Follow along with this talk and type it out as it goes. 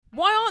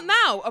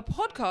Now, a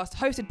podcast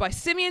hosted by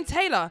Simeon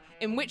Taylor,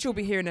 in which you'll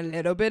be hearing a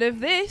little bit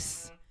of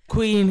this.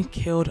 Queen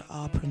killed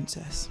our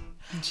princess.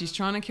 And she's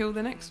trying to kill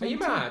the next one. Are you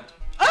mad?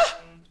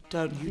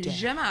 Don't you dare.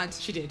 You're mad.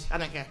 She did. I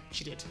don't care.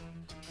 She did.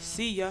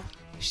 See ya.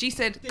 She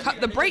said,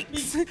 cut the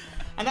brakes.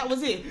 And that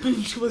was it.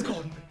 She was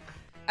gone.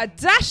 A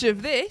dash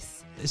of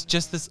this. It's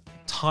just this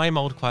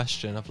time-old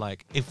question of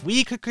like, if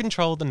we could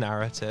control the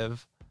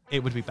narrative,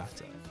 it would be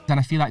better. And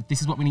I feel like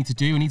this is what we need to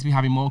do. We need to be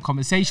having more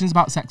conversations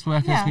about sex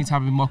workers. Yeah. We need to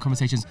have more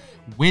conversations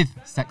with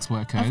sex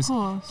workers. Of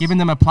course. Giving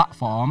them a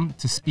platform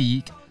to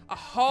speak. A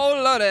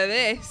whole lot of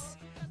this.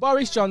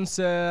 Boris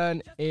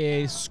Johnson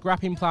is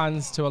scrapping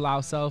plans to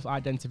allow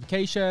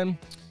self-identification,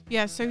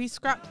 Yeah, so he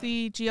scrapped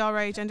the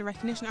GRA, Gender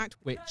Recognition Act,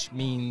 which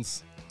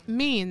means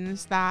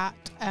means that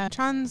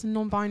trans and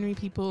non-binary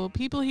people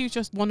who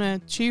just want to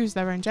choose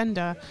their own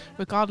gender,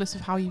 regardless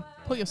of how you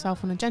put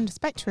yourself on a gender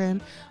spectrum,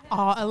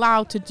 are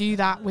allowed to do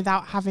that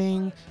without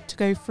having to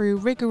go through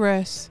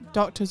rigorous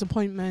doctor's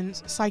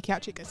appointments,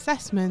 psychiatric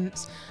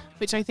assessments,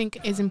 which I think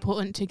is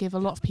important to give a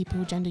lot of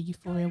people gender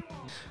euphoria.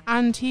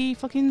 And he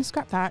fucking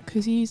scrapped that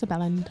because he's a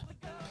bellend.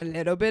 A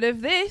little bit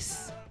of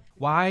this.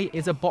 why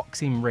is a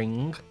boxing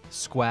ring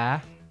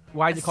square?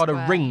 Why is A it called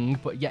square. a ring,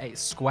 but yet it's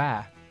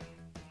square?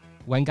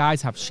 When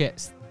guys have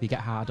shits, they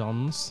get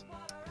hard-ons.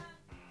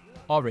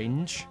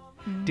 Orange.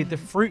 Did the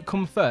fruit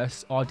come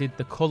first or did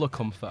the colour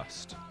come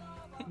first?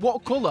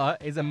 What colour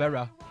is a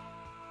mirror?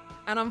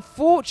 And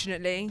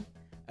unfortunately,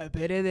 a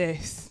bit of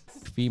this.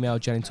 Female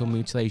genital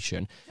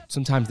mutilation.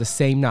 Sometimes the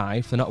same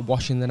knife, they're not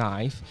washing the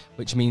knife,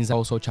 which means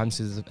also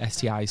chances of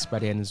STIs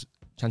spreading,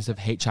 chances of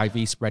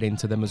HIV spreading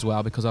to them as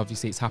well, because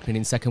obviously it's happening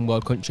in second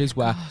world countries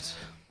where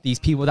these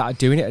people that are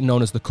doing it are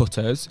known as the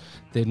cutters.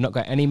 They've not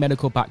got any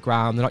medical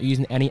background, they're not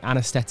using any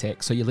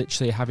anaesthetic, so you're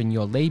literally having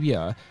your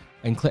labia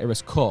and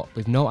clitoris cut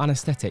with no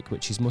anaesthetic,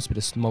 which must be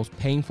the most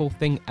painful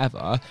thing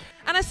ever.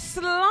 And a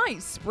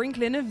slight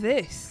sprinkling of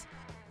this.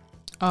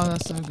 Oh,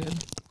 that's so good.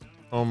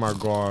 Oh my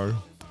god.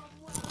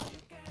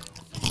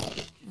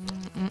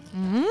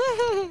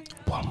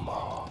 One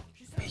more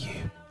for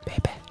you,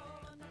 baby.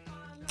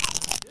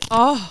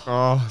 Oh,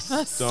 Oh,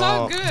 that's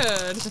so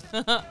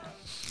good.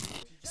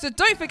 So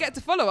don't forget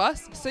to follow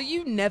us so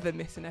you never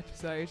miss an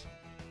episode.